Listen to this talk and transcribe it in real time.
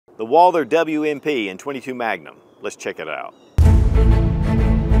the Walther WMP in 22 Magnum. Let's check it out.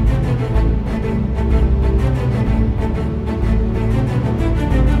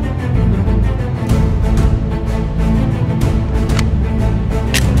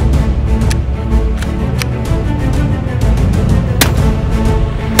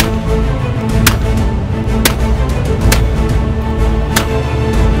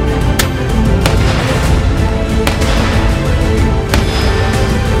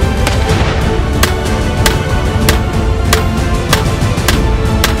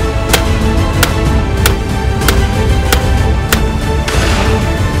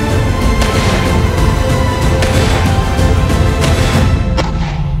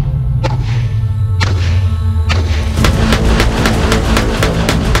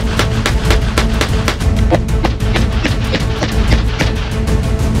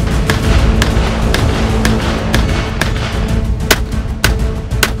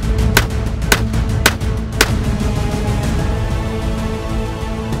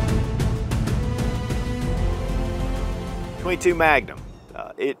 .22 Magnum.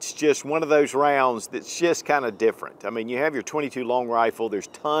 It's just one of those rounds that's just kind of different. I mean, you have your .22 long rifle, there's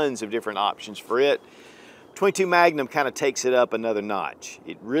tons of different options for it. .22 Magnum kind of takes it up another notch.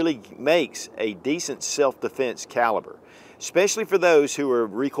 It really makes a decent self-defense caliber, especially for those who are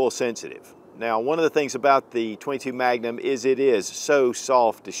recoil sensitive. Now, one of the things about the .22 Magnum is it is so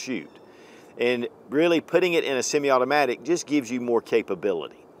soft to shoot. And really putting it in a semi-automatic just gives you more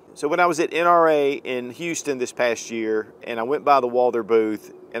capability. So when I was at NRA in Houston this past year, and I went by the Walther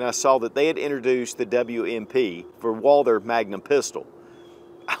booth, and I saw that they had introduced the WMP for Walther Magnum pistol,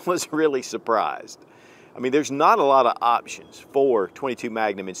 I was really surprised. I mean, there's not a lot of options for .22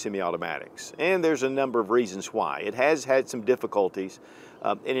 Magnum in semi-automatics, and there's a number of reasons why. It has had some difficulties,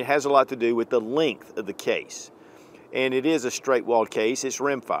 and it has a lot to do with the length of the case. And it is a straight-walled case, it's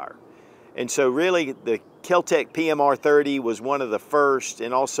rimfire. And so really the Kel-Tec PMR-30 was one of the first,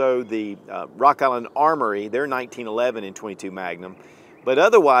 and also the Rock Island Armory, they're 1911 in .22 Magnum. But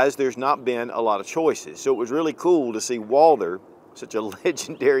otherwise, there's not been a lot of choices. So it was really cool to see Walther, such a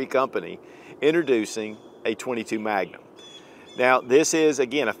legendary company, introducing a .22 Magnum. Now this is,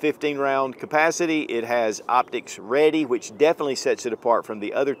 again, a 15 round capacity. It has optics ready, which definitely sets it apart from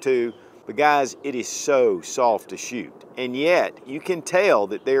the other two. But guys, it is so soft to shoot. And yet, you can tell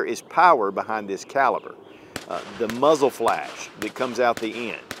that there is power behind this caliber. The muzzle flash that comes out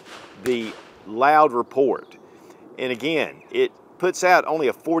the end, the loud report. And again, it puts out only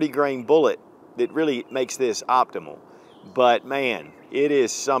a 40 grain bullet that really makes this optimal. But man, it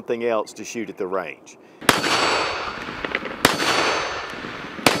is something else to shoot at the range.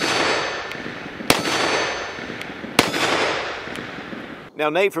 Now,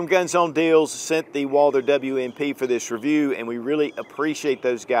 Nate from Guns on Deals sent the Walther WMP for this review, and we really appreciate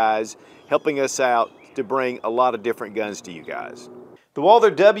those guys helping us out to bring a lot of different guns to you guys. The Walther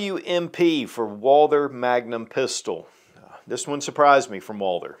WMP for Walther Magnum pistol. This one surprised me from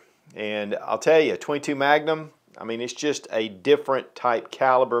Walther. And I'll tell you, .22 Magnum, I mean, it's just a different type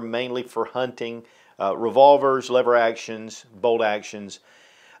caliber, mainly for hunting, revolvers, lever actions, bolt actions.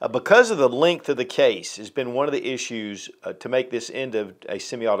 Because of the length of the case has been one of the issues to make this into a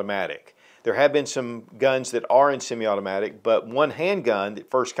semi-automatic. There have been some guns that are in semi-automatic, but one handgun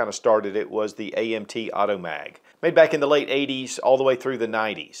that first kind of started it was the AMT Automag, made back in the late 80s all the way through the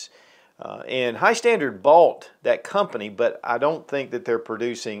 90s. And High Standard bought that company, but I don't think that they're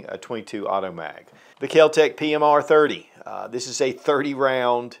producing a .22 Automag. The Kel-Tec PMR-30. This is a 30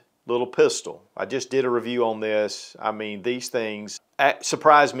 round little pistol. I just did a review on this. I mean, these things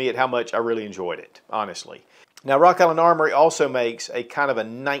surprised me at how much I really enjoyed it, honestly. Now, Rock Island Armory also makes a kind of a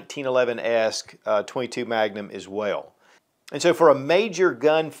 1911-esque .22 Magnum as well. And so for a major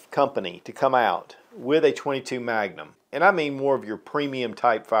gun company to come out with a .22 Magnum, and I mean more of your premium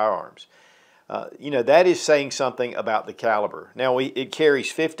type firearms, you know, that is saying something about the caliber. Now, it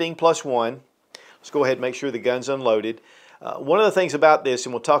carries 15+1. Let's go ahead and make sure the gun's unloaded. One of the things about this,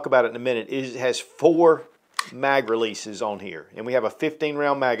 and we'll talk about it in a minute, is it has 4 mag releases on here. And we have a 15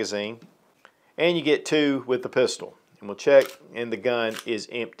 round magazine, and you get 2 with the pistol. And we'll check, and the gun is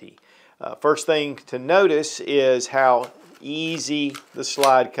empty. First thing to notice is how easy the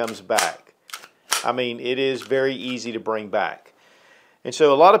slide comes back. I mean, it is very easy to bring back. And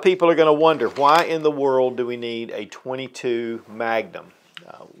so a lot of people are going to wonder, why in the world do we need a .22 Magnum?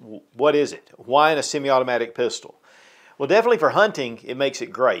 What is it? Why in a semi-automatic pistol? Well, definitely for hunting, it makes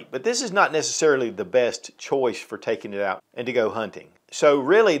it great, but this is not necessarily the best choice for taking it out and to go hunting. So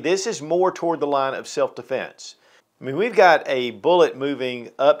really, this is more toward the line of self-defense. I mean, we've got a bullet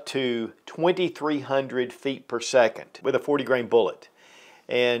moving up to 2,300 feet per second with a 40 grain bullet.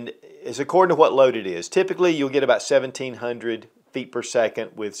 and it's according to what load it is. Typically, you'll get about 1,700 feet per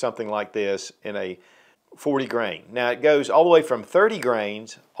second with something like this in a 40 grain. Now, it goes all the way from 30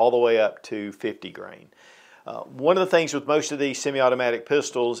 grains all the way up to 50 grain. One of the things with most of these semi-automatic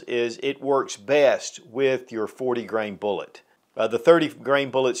pistols is it works best with your 40 grain bullet. The 30 grain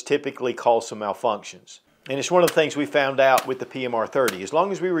bullets typically cause some malfunctions. And it's one of the things we found out with the PMR 30. As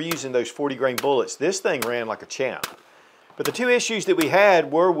long as we were using those 40 grain bullets, this thing ran like a champ. But the two issues that we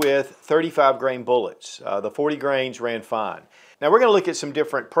had were with 35 grain bullets. The 40 grains ran fine. Now we're going to look at some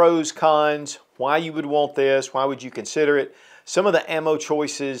different pros, cons, why you would want this, why would you consider it, some of the ammo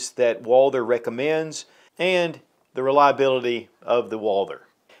choices that Walther recommends, and the reliability of the Walther.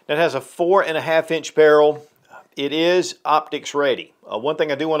 Now it has a 4.5-inch barrel. It is optics ready. One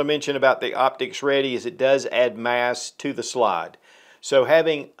thing I do want to mention about the optics ready is it does add mass to the slide. So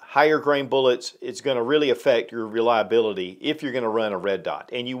having higher grain bullets, it's going to really affect your reliability if you're going to run a red dot.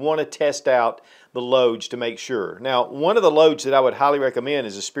 And you want to test out the loads to make sure. Now, one of the loads that I would highly recommend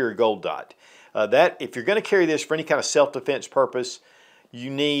is a Spear Gold Dot. If you're going to carry this for any kind of self-defense purpose, you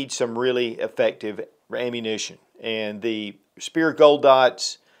need some really effective ammunition. And the Spear Gold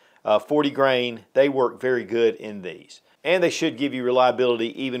Dots, 40 grain, they work very good in these. And they should give you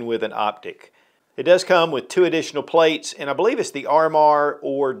reliability even with an optic. It does come with 2 additional plates, and I believe it's the RMR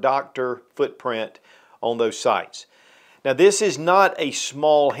or Doctor footprint on those sights. Now this is not a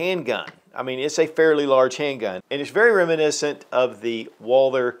small handgun. I mean, it's a fairly large handgun, and it's very reminiscent of the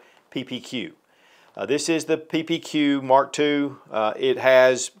Walther PPQ. This is the PPQ Mark II. It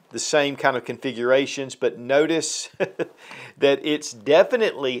has the same kind of configurations, but notice that it's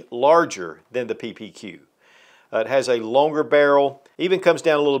definitely larger than the PPQ. It has a longer barrel, even comes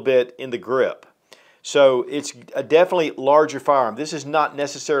down a little bit in the grip. So it's a definitely larger firearm. This is not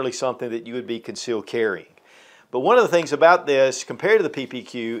necessarily something that you would be concealed carrying. But one of the things about this, compared to the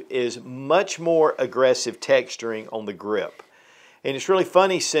PPQ, is much more aggressive texturing on the grip. And it's really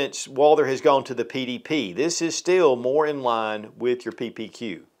funny since Walther has gone to the PDP. This is still more in line with your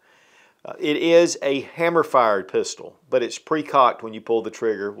PPQ. It is a hammer-fired pistol, but it's pre-cocked when you pull the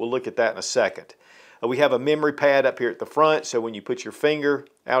trigger. We'll look at that in a second. We have a memory pad up here at the front, so when you put your finger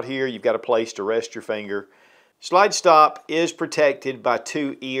out here, you've got a place to rest your finger. Slide stop is protected by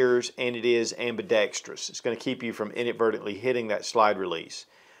 2 ears, and it is ambidextrous. It's going to keep you from inadvertently hitting that slide release.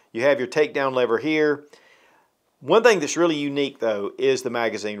 You have your takedown lever here. One thing that's really unique, though, is the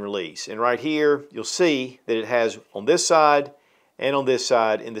magazine release. And right here, you'll see that it has on this side and on this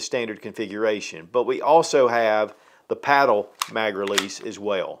side in the standard configuration. But we also have the paddle mag release as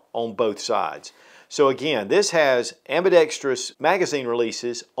well on both sides. So again, this has ambidextrous magazine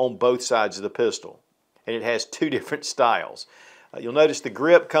releases on both sides of the pistol. And it has 2 different styles. You'll notice the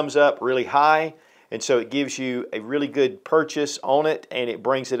grip comes up really high, and so it gives you a really good purchase on it, and it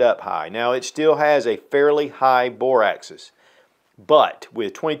brings it up high. Now it still has a fairly high bore axis, but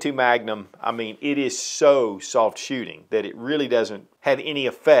with 22 Magnum, I mean, it is so soft shooting that it really doesn't have any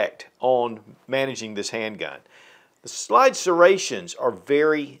effect on managing this handgun. The slide serrations are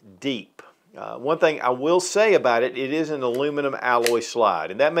very deep. One thing I will say about it, it is an aluminum alloy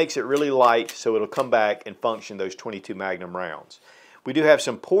slide, and that makes it really light, so it'll come back and function those 22 Magnum rounds. We do have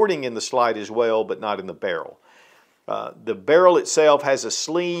some porting in the slide as well, but not in the barrel. The barrel itself has a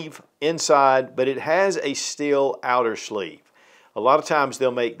sleeve inside, but it has a steel outer sleeve. A lot of times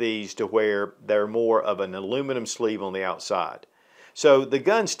they'll make these to where they're more of an aluminum sleeve on the outside. So the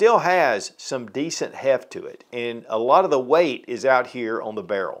gun still has some decent heft to it, and a lot of the weight is out here on the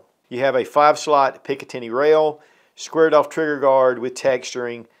barrel. You have a 5-slot Picatinny rail, squared off trigger guard with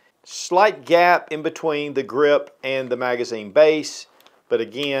texturing, slight gap in between the grip and the magazine base. But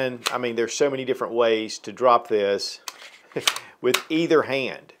again, I mean, there's so many different ways to drop this with either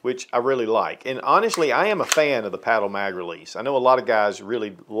hand, which I really like. And honestly, I am a fan of the paddle mag release. I know a lot of guys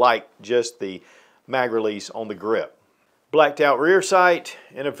really like just the mag release on the grip. Blacked out rear sight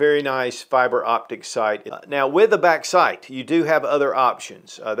and a very nice fiber optic sight. Now with the back sight, you do have other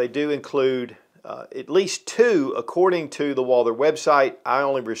options. They do include at least 2 according to the Walther website. I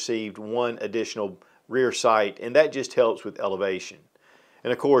only received 1 additional rear sight, and that just helps with elevation.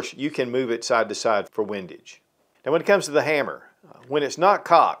 And of course, you can move it side to side for windage. Now when it comes to the hammer, when it's not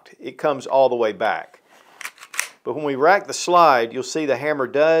cocked, it comes all the way back. But when we rack the slide, you'll see the hammer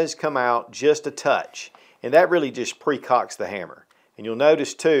does come out just a touch. And that really just pre-cocks the hammer. And you'll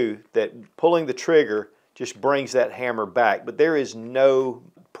notice too that pulling the trigger just brings that hammer back, but there is no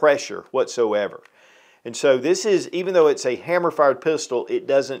pressure whatsoever. And so this is, even though it's a hammer-fired pistol, it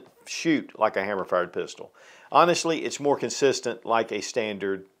doesn't shoot like a hammer-fired pistol. Honestly, it's more consistent like a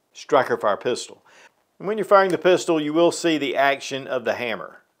standard striker-fire pistol. And when you're firing the pistol, you will see the action of the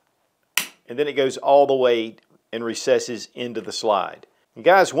hammer. And then it goes all the way and recesses into the slide. And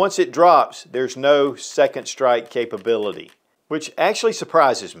guys, once it drops, there's no second strike capability, which actually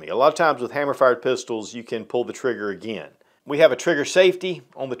surprises me. A lot of times with hammer-fired pistols, you can pull the trigger again. We have a trigger safety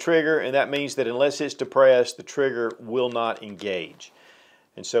on the trigger, and that means that unless it's depressed, the trigger will not engage.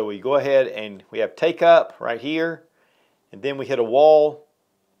 And so we go ahead and we have take up right here, and then we hit a wall,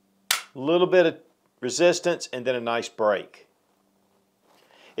 a little bit of resistance, and then a nice break.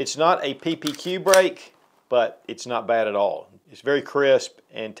 It's not a PPQ break, but it's not bad at all. It's very crisp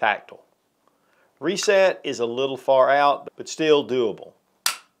and tactile. Reset is a little far out, but still doable.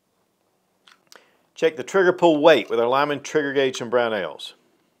 Check the trigger pull weight with our Lyman trigger gauge and Brownells.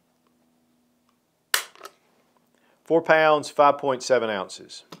 4 pounds, 5.7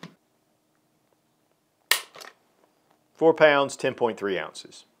 ounces. 4 pounds, 10.3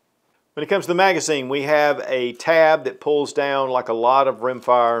 ounces. When it comes to the magazine, we have a tab that pulls down like a lot of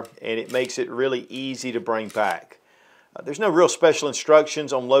rimfire, and it makes it really easy to bring back. There's no real special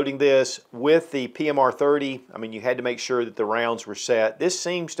instructions on loading this. With the PMR 30, I mean, you had to make sure that the rounds were set. This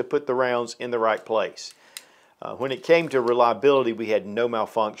seems to put the rounds in the right place. When it came to reliability, we had no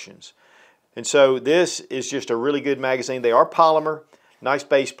malfunctions. And so this is just a really good magazine. They are polymer, nice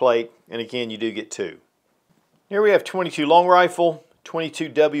base plate, and again, you do get 2. Here we have 22 long rifle, 22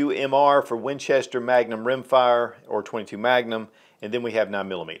 WMR for Winchester Magnum rimfire or 22 Magnum, and then we have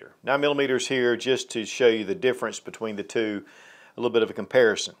 9mm. 9mm here just to show you the difference between the two, a little bit of a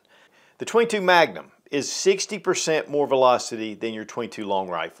comparison. The 22 Magnum is 60% more velocity than your 22 long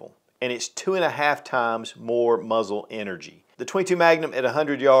rifle, and it's 2.5 times more muzzle energy. The 22 Magnum at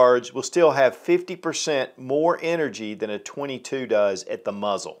 100 yards will still have 50% more energy than a 22 does at the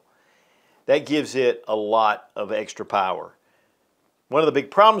muzzle. That gives it a lot of extra power. One of the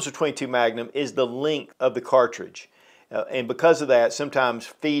big problems with 22 Magnum is the length of the cartridge. And because of that, sometimes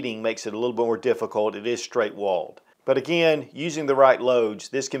feeding makes it a little bit more difficult. It is straight walled. But again, using the right loads,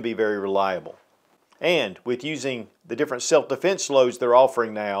 this can be very reliable. And with using the different self-defense loads they're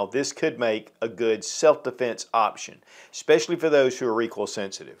offering now, this could make a good self-defense option, especially for those who are recoil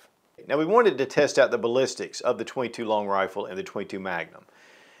sensitive. Now we wanted to test out the ballistics of the 22 long rifle and the 22 Magnum.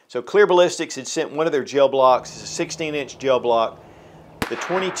 So Clear Ballistics had sent one of their gel blocks. It's a 16-inch gel block. The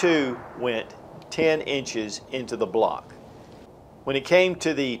 22 went 10 inches into the block. When it came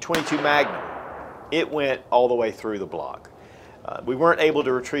to the 22 Magnum, it went all the way through the block. We weren't able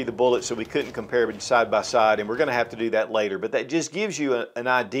to retrieve the bullet, so we couldn't compare them side by side, and we're going to have to do that later. But that just gives you an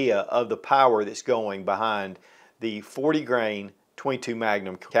idea of the power that's going behind the 40 grain 22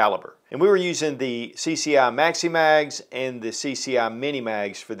 Magnum caliber. And we were using the CCI Maxi Mags and the CCI Mini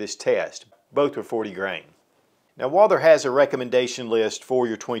Mags for this test. Both were 40 grain. Now Walther has a recommendation list for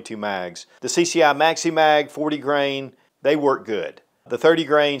your 22 mags. The CCI Maxi Mag 40 grain, they work good. The 30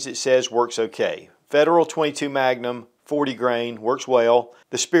 grains it says works okay. Federal 22 Magnum 40 grain works well.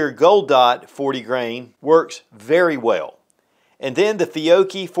 The Spear Gold Dot 40 grain works very well. And then the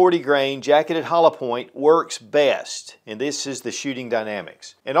Fiocchi 40 grain jacketed hollow point works best. And this is the shooting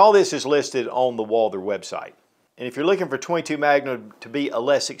dynamics. And all this is listed on the Walther website. And if you're looking for 22 Magnum to be a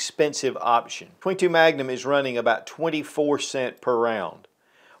less expensive option, 22 Magnum is running about 24 cents per round,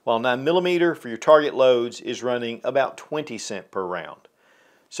 while 9mm for your target loads is running about 20 cents per round.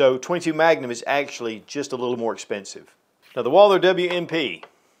 So 22 Magnum is actually just a little more expensive. Now the Walther WMP,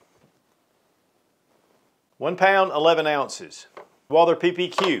 1 pound, 11 ounces. Walther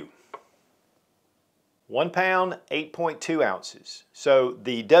PPQ, 1 pound, 8.2 ounces. So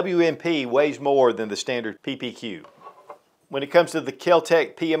the WMP weighs more than the standard PPQ. When it comes to the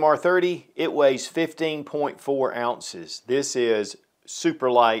Kel-Tec PMR 30, it weighs 15.4 ounces. This is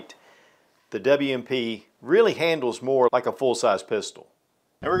super light. The WMP really handles more like a full-size pistol.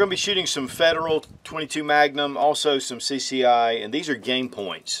 Now we're going to be shooting some Federal 22 Magnum, also some CCI, and these are game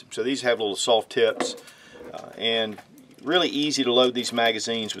points. So these have little soft tips, and really easy to load these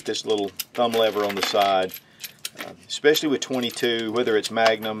magazines with this little thumb lever on the side, especially with 22, whether it's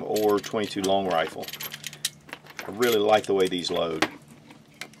Magnum or 22 long rifle. I really like the way these load.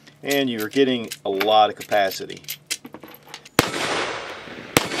 And you're getting a lot of capacity.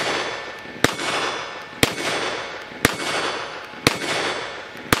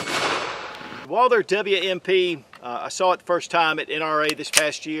 Walther WMP, I saw it the first time at NRA this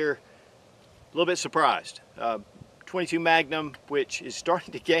past year. A little bit surprised. 22 Magnum, which is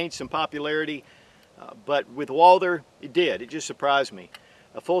starting to gain some popularity, but with Walther, it did. It just surprised me.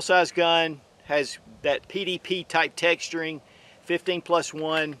 A full-size gun has that PDP type texturing,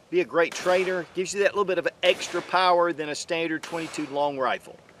 15+1, be a great trainer, gives you that little bit of extra power than a standard 22 long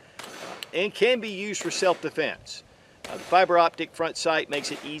rifle. and can be used for self-defense. The fiber optic front sight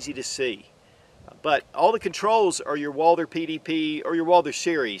makes it easy to see. But all the controls are your Walther PDP or your Walther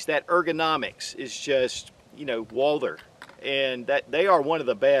series. That ergonomics is just, you know, Walther. And that they are one of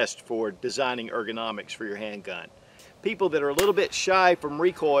the best for designing ergonomics for your handgun. People that are a little bit shy from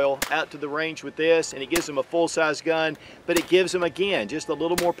recoil out to the range with this, and it gives them a full-size gun, but it gives them, again, just a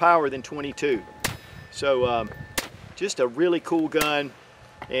little more power than 22. So just a really cool gun,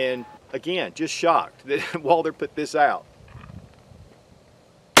 and again, just shocked that Walther put this out.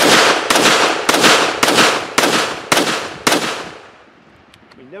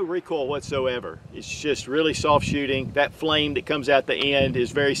 I mean, no recoil whatsoever. It's just really soft shooting. That flame that comes out the end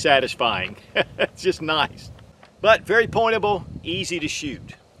is very satisfying. It's just nice. But very pointable, easy to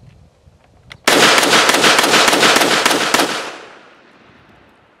shoot.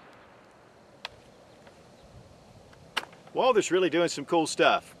 Walther's really doing some cool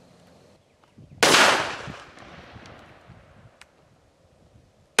stuff.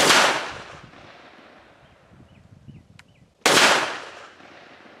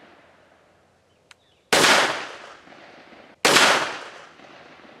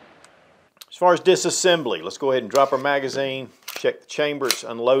 As far as disassembly, let's go ahead and drop our magazine, check the chamber, it's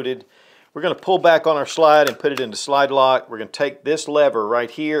unloaded. We're going to pull back on our slide and put it into slide lock. We're going to take this lever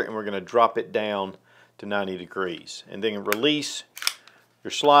right here and we're going to drop it down to 90 degrees. And then release your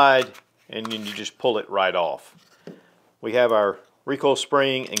slide and then you just pull it right off. We have our recoil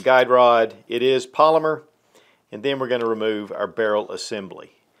spring and guide rod. It is polymer. And then we're going to remove our barrel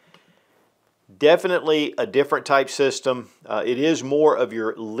assembly. Definitely a different type system. It is more of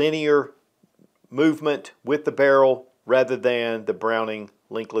your linear movement with the barrel rather than the Browning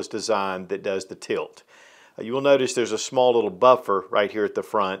linkless design that does the tilt. You will notice there's a small little buffer right here at the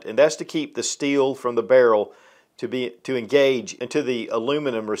front, and that's to keep the steel from the barrel to engage into the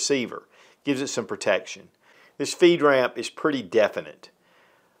aluminum receiver. Gives it some protection. This feed ramp is pretty definite.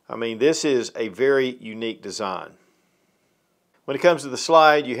 I mean, this is a very unique design. When it comes to the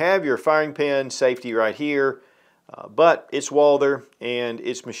slide, you have your firing pin safety right here. But it's Walther and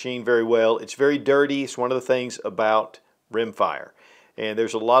it's machined very well. It's very dirty. It's one of the things about rimfire. And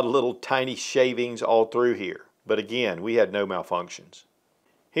there's a lot of little tiny shavings all through here. But again, we had no malfunctions.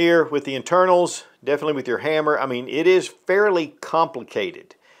 Here with the internals, definitely with your hammer, I mean, it is fairly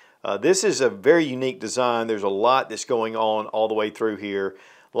complicated. This is a very unique design. There's a lot that's going on all the way through here.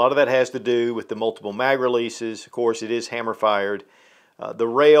 A lot of that has to do with the multiple mag releases. Of course, it is hammer fired. The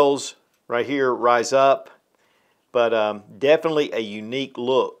rails right here rise up. But definitely a unique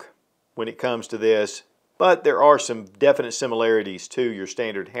look when it comes to this. But there are some definite similarities to your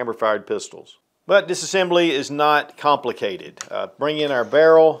standard hammer-fired pistols. But disassembly is not complicated. Bring in our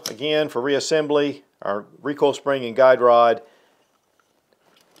barrel, again, for reassembly, our recoil spring and guide rod.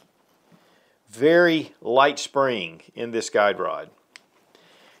 Very light spring in this guide rod.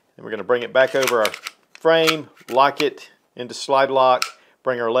 And we're going to bring it back over our frame, lock it into slide lock,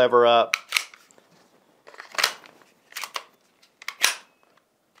 bring our lever up.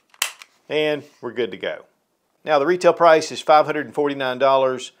 And we're good to go. Now the retail price is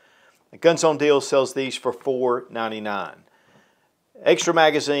 $549. Guns on Deal sells these for $4.99. Extra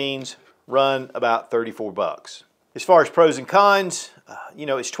magazines run about 34 bucks. As far as pros and cons, you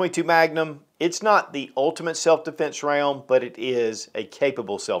know, it's 22 Magnum. It's not the ultimate self-defense round, but it is a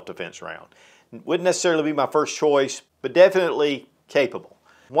capable self-defense round. Wouldn't necessarily be my first choice, but definitely capable.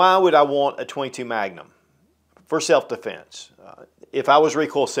 Why would I want a 22 Magnum? For self-defense. If I was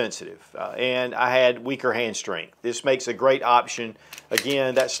recoil sensitive and I had weaker hand strength, this makes a great option.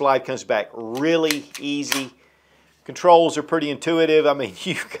 Again, that slide comes back really easy. Controls are pretty intuitive. I mean,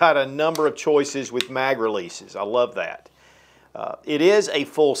 you've got a number of choices with mag releases. I love that. It is a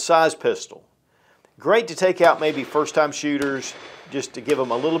full-size pistol. Great to take out maybe first-time shooters just to give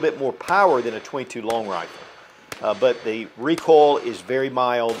them a little bit more power than a .22 long rifle. But the recoil is very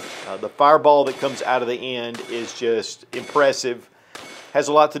mild. The fireball that comes out of the end is just impressive. Has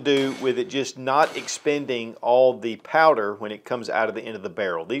a lot to do with it just not expending all the powder when it comes out of the end of the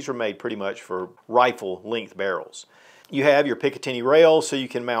barrel. These are made pretty much for rifle length barrels. You have your Picatinny rail so you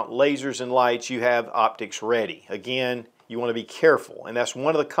can mount lasers and lights. You have optics ready. Again, you want to be careful, and that's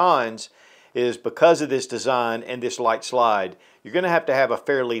one of the cons is because of this design and this light slide, you're going to have a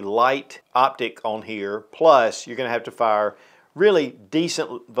fairly light optic on here, plus you're going to have to fire really decent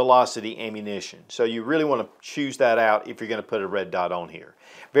velocity ammunition. So you really want to choose that out if you're going to put a red dot on here.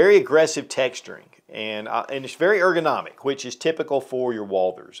 Very aggressive texturing, and it's very ergonomic, which is typical for your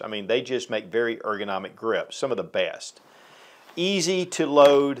Walthers. I mean, they just make very ergonomic grips, some of the best. Easy to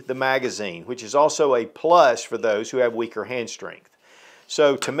load the magazine, which is also a plus for those who have weaker hand strength.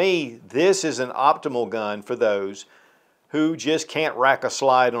 So to me, this is an optimal gun for those who just can't rack a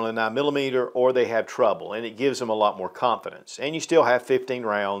slide on a 9mm or they have trouble, and it gives them a lot more confidence. And you still have 15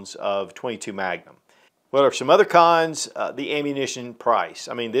 rounds of 22 Magnum. Well, there are some other cons, the ammunition price.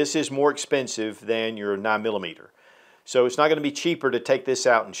 I mean, this is more expensive than your 9mm. So it's not going to be cheaper to take this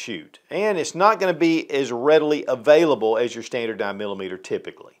out and shoot. And it's not going to be as readily available as your standard 9mm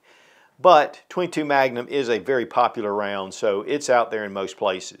typically. But 22 Magnum is a very popular round, so it's out there in most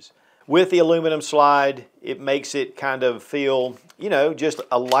places. With the aluminum slide, it makes it kind of feel, you know, just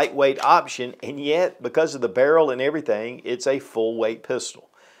a lightweight option, and yet, because of the barrel and everything, it's a full weight pistol.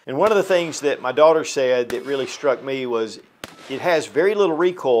 And one of the things that my daughter said that really struck me was it has very little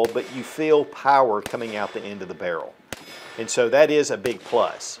recoil, but you feel power coming out the end of the barrel. And so that is a big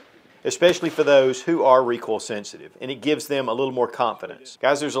plus, especially for those who are recoil sensitive, and it gives them a little more confidence.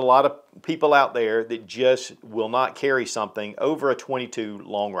 Guys, there's a lot of people out there that just will not carry something over a 22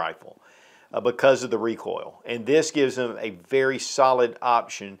 long rifle because of the recoil. And this gives them a very solid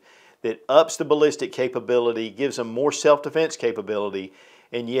option that ups the ballistic capability, gives them more self-defense capability,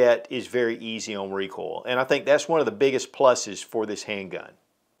 and yet is very easy on recoil. And I think that's one of the biggest pluses for this handgun.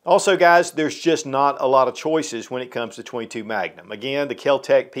 Also, guys, there's just not a lot of choices when it comes to 22 Magnum. Again, the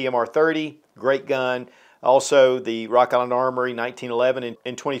Kel-Tec PMR-30, great gun. Also, the Rock Island Armory 1911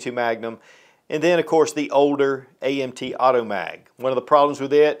 and 22 Magnum. And then, of course, the older AMT Auto Mag. One of the problems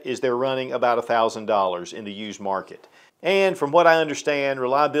with it is they're running about $1,000 in the used market. And from what I understand,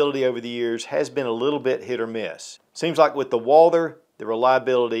 reliability over the years has been a little bit hit or miss. Seems like with the Walther, the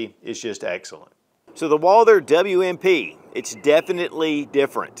reliability is just excellent. So the Walther WMP, it's definitely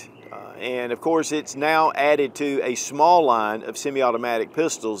different. And of course, it's now added to a small line of semi-automatic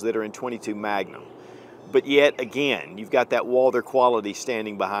pistols that are in 22 Magnum. But yet again, you've got that Walther quality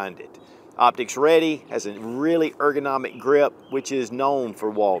standing behind it. Optics ready, has a really ergonomic grip, which is known for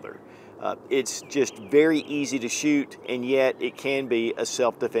Walther. It's just very easy to shoot, and yet it can be a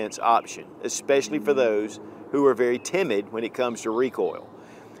self-defense option, especially for those who are very timid when it comes to recoil.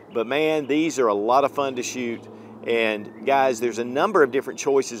 But man, these are a lot of fun to shoot. And guys, there's a number of different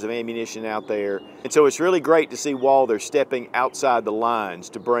choices of ammunition out there. And so it's really great to see Walther stepping outside the lines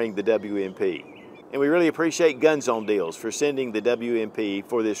to bring the WMP. And we really appreciate Gun Zone Deals for sending the WMP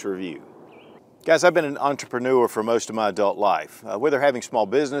for this review. Guys, I've been an entrepreneur for most of my adult life, whether having small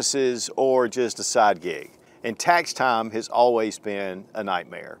businesses or just a side gig. And tax time has always been a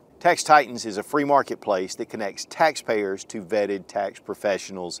nightmare. Tax Titans is a free marketplace that connects taxpayers to vetted tax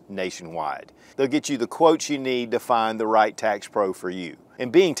professionals nationwide. They'll get you the quotes you need to find the right tax pro for you.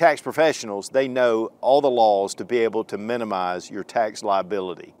 And being tax professionals, they know all the laws to be able to minimize your tax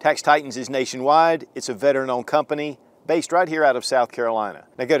liability. Tax Titans is nationwide. It's a veteran-owned company based right here out of South Carolina.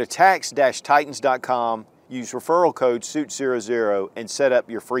 Now go to tax-titans.com, use referral code SOOTCH00 and set up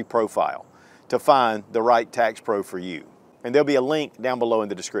your free profile to find the right tax pro for you. And there'll be a link down below in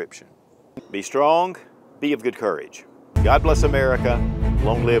the description. Be strong, be of good courage. God bless America,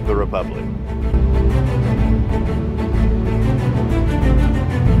 long live the Republic.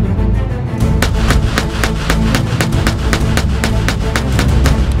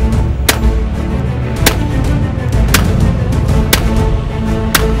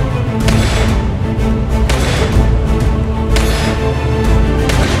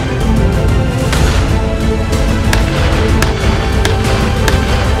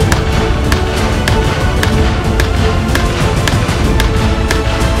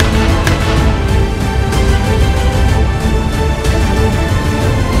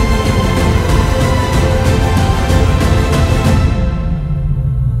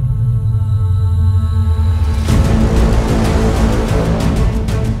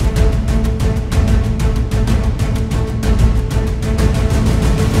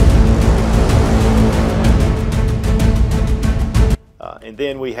 And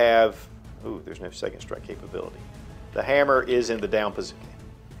then we have, ooh, there's no second strike capability. The hammer is in the down position.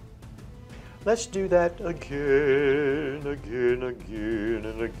 Let's do that again, again, again,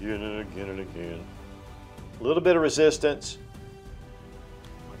 and again, and again, and again. A little bit of resistance.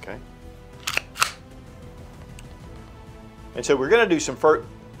 Okay. And so we're going to do some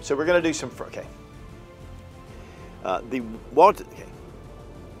okay. The Walther, okay.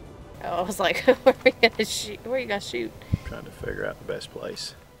 Oh, I was like, where are we gonna shoot? Where are you gonna shoot? I'm trying to figure out the best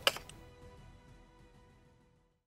place.